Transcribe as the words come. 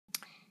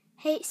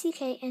Hey, it's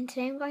CK, and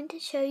today I'm going to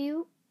show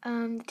you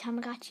the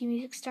Tamagotchi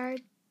Music Star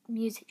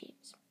music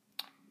games.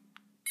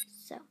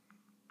 So,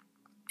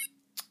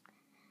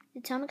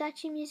 the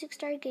Tamagotchi Music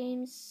Star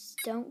games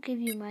don't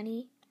give you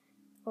money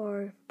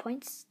or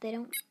points. They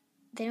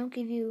don't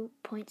give you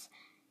points.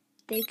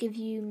 They give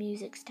you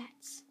music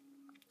stats.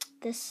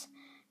 This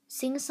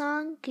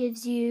sing-song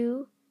gives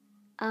you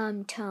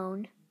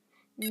tone.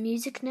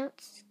 Music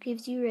notes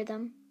gives you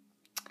rhythm,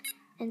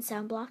 and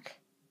sound block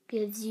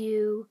gives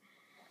you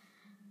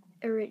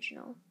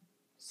original.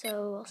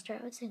 So I'll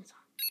start with sing-song.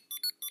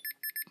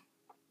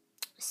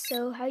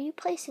 So how you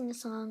play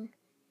sing-song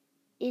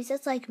is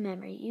it's like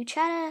memory. You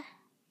try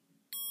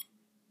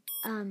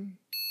to,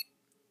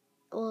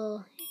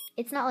 well,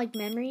 it's not like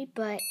memory,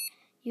 but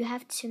you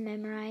have to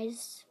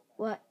memorize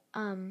what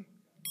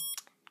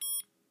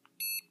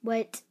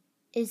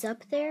is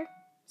up there.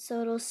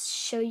 So it'll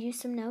show you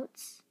some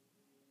notes,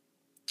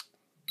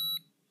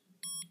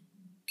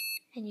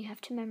 and you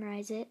have to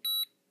memorize it.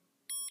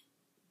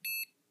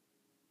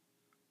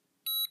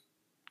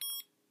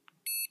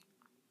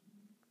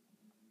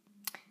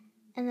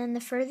 And then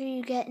the further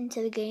you get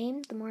into the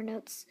game, the more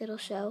notes it'll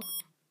show.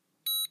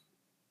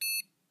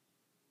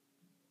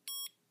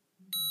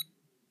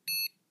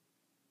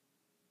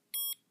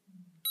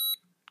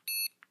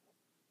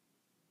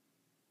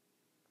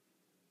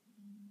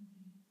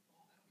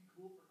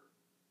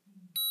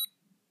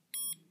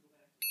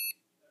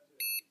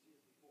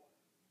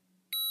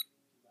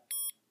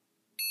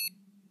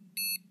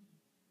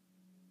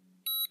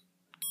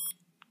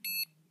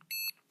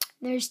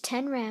 There's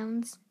 10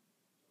 rounds.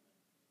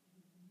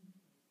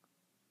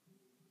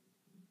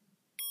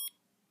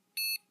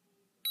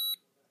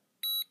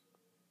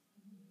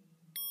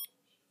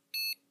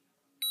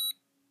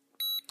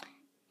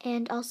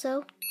 And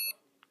also,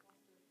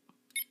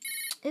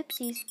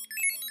 oopsies.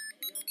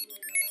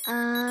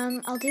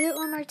 I'll do it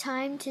one more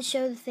time to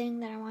show the thing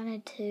that I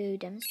wanted to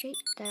demonstrate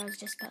that I was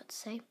just about to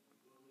say.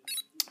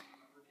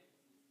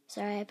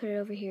 Sorry, I put it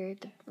over here.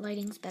 The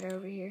lighting's better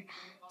over here.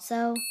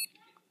 So,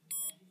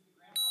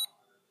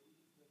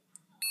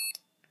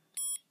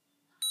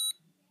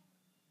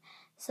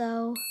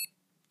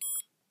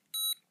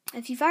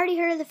 if you've already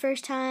heard it the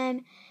first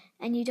time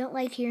and you don't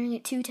like hearing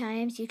it 2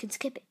 times, you can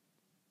skip it.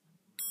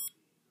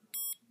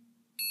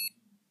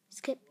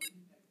 Skip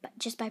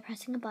just by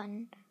pressing a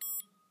button.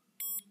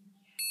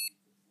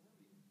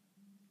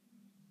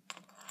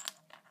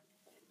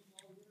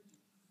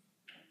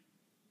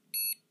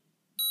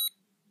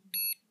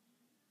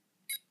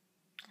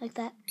 Like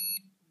that.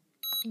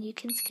 And you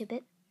can skip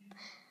it.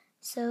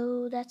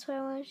 So that's what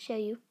I want to show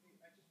you.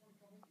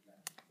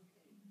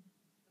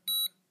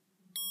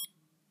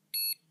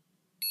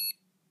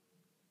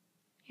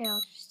 Here,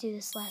 I'll just do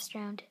this last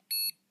round.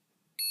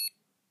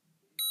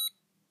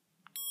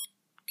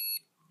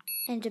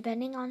 And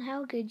depending on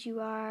how good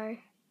you are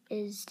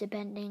is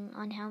depending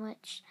on how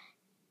much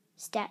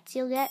stats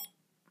you'll get.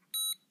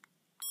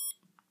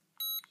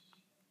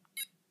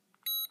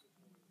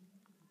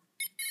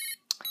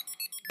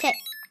 Okay,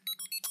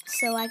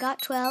 so I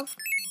got 12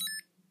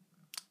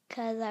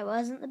 because I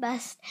wasn't the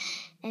best.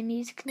 And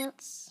music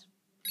notes.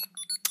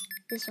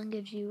 This one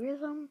gives you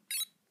rhythm.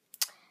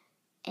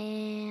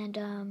 And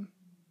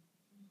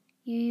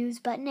you use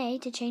button A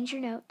to change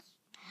your notes.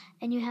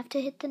 And you have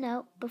to hit the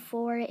note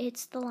before it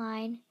hits the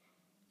line.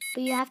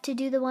 But you have to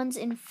do the ones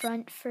in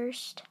front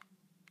first.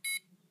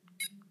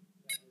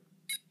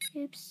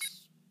 Oops.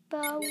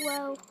 Oh,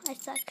 whoa, I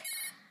suck.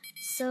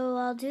 So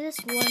I'll do this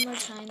one more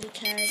time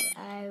because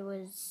I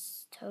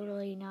was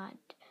totally not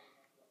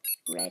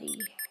ready.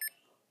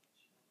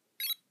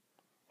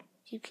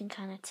 You can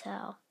kind of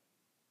tell.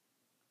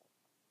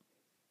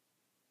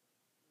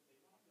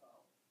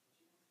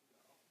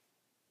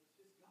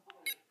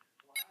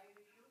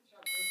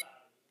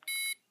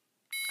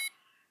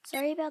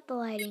 Sorry about the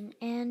lighting.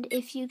 And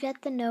if you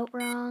get the note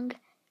wrong,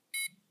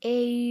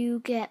 you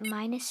get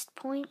minus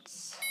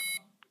points.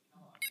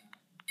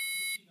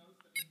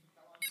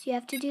 So you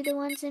have to do the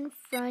ones in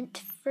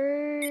front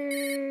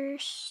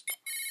first.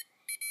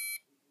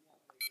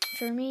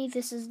 For me,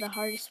 this is the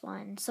hardest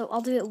one. So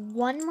I'll do it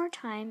one more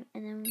time,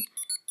 and then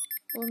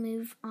we'll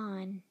move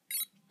on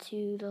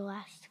to the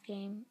last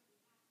game.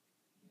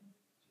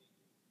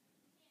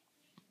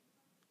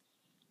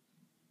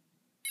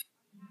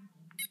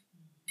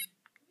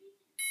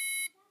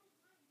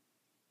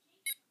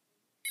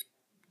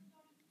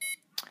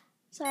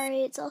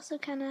 Sorry, it's also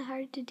kind of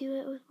hard to do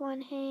it with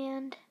one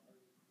hand.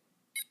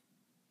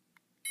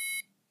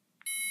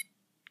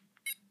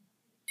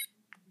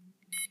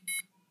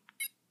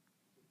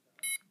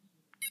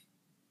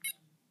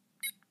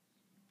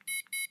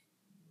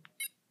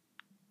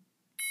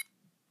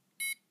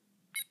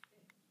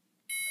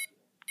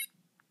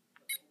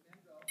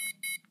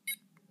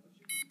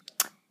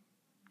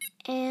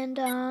 And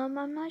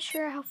I'm not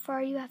sure how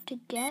far you have to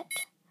get,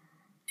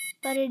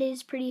 but it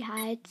is pretty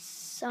high. It's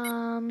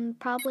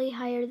probably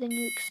higher than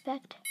you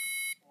expect.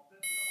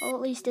 Well,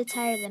 at least it's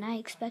higher than I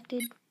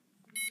expected.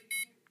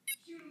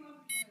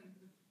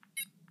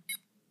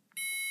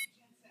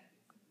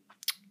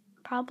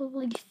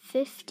 probably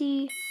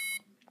 50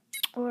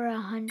 or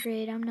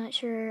 100. I'm not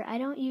sure. I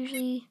don't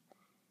usually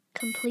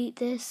complete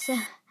this,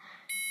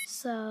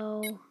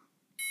 so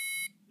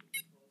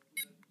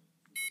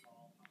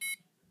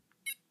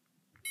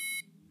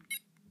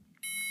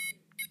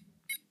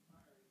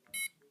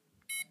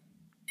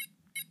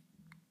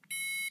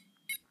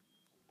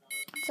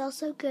it's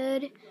also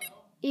good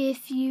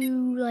if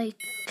you like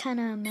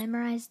kind of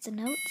memorize the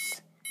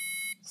notes,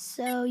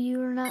 so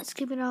you're not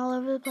skipping all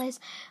over the place.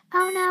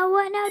 Oh no,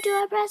 what now do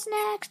I press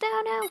next?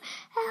 Oh no,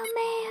 help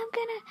me, I'm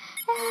gonna,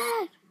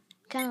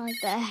 kind of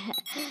like that.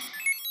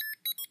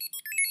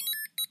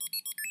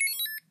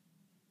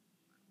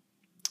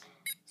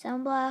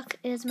 Sound block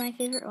is my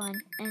favorite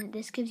one, and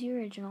this gives you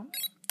original.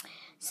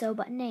 So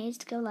button A is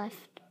to go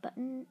left,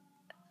 button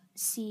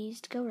C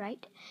is to go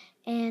right,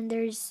 and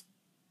there's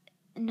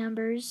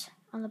numbers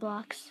on the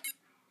blocks.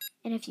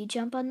 And if you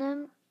jump on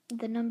them,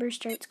 the number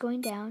starts going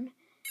down,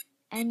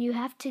 and you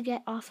have to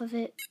get off of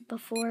it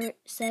before it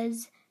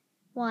says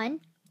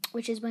 1,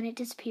 which is when it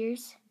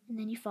disappears, and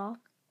then you fall.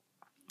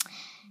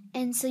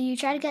 And so you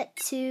try to get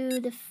to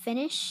the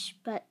finish,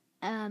 but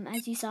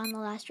as you saw in the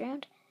last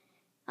round,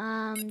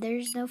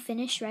 there's no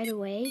finish right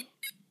away.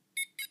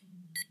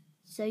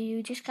 So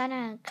you just kind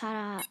of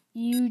gotta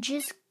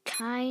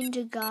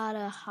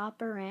hop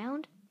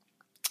around.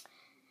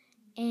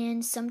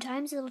 And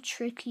sometimes it'll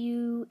trick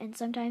you, and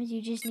sometimes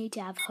you just need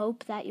to have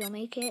hope that you'll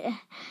make it,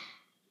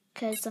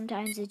 because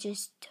sometimes it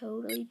just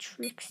totally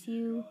tricks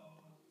you.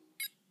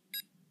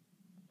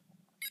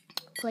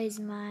 Plays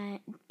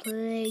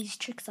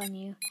tricks on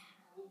you.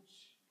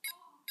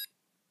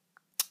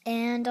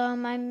 And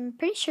I'm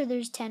pretty sure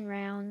there's 10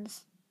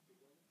 rounds.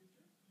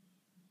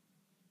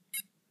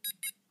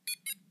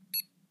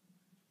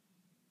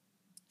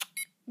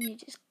 You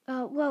just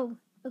whoa,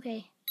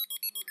 okay.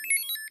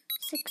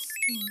 16.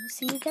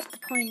 So you get the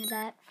point of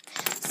that.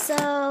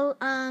 So,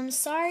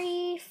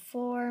 sorry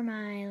for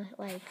my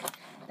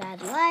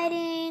bad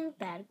lighting,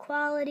 bad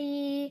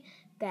quality,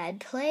 bad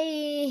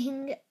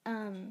playing,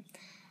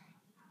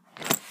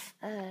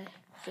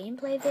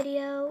 gameplay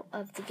video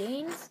of the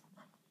games.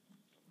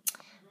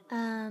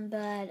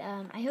 But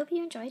I hope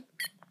you enjoyed.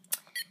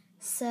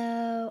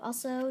 So,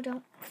 also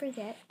don't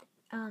forget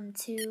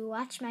to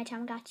watch my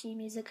Tamagotchi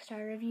music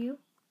guitar review.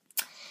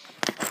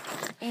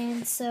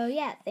 And so,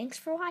 yeah, thanks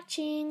for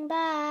watching.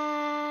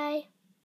 Bye!